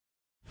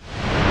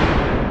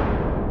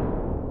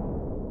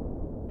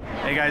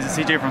Hey guys, it's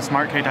CJ from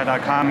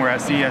smartktai.com. We're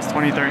at CES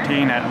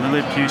 2013 at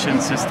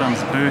Lilliputian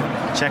Systems booth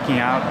checking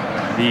out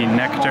the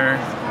Nectar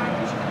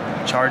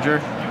charger.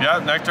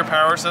 Yeah, Nectar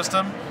Power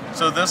System.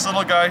 So this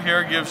little guy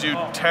here gives you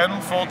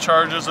 10 full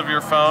charges of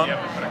your phone,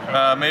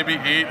 maybe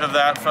 8 of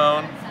that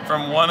phone,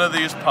 from one of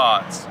these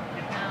pods.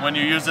 When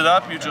you use it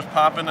up, you just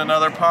pop in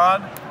another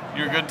pod,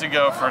 you're good to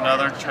go for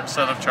another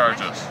set of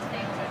charges.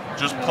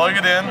 Just plug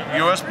it in,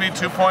 USB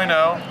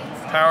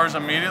 2.0, power is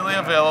immediately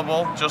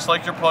available, just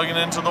like you're plugging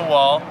into the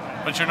wall,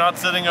 but you're not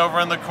sitting over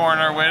in the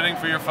corner waiting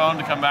for your phone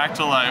to come back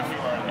to life.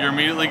 You're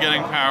immediately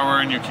getting power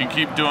and you can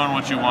keep doing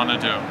what you want to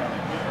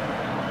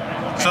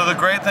do. So the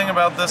great thing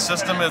about this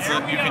system is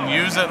that you can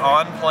use it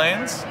on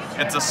planes.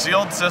 It's a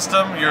sealed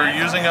system. You're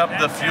using up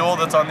the fuel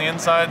that's on the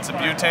inside. It's a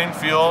butane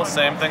fuel,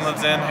 same thing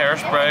that's in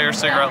hairspray or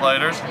cigarette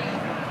lighters.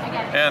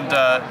 And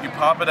you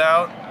pop it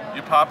out,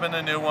 you pop in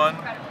a new one,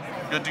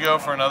 good to go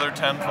for another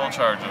 10 full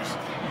charges.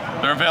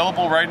 They're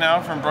available right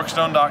now from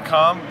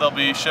brookstone.com. They'll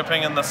be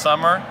shipping in the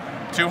summer.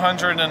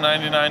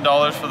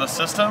 $299 for the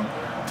system,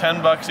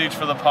 $10 each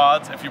for the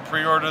pods. If you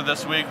pre-order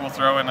this week, we'll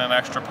throw in an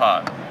extra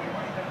pod.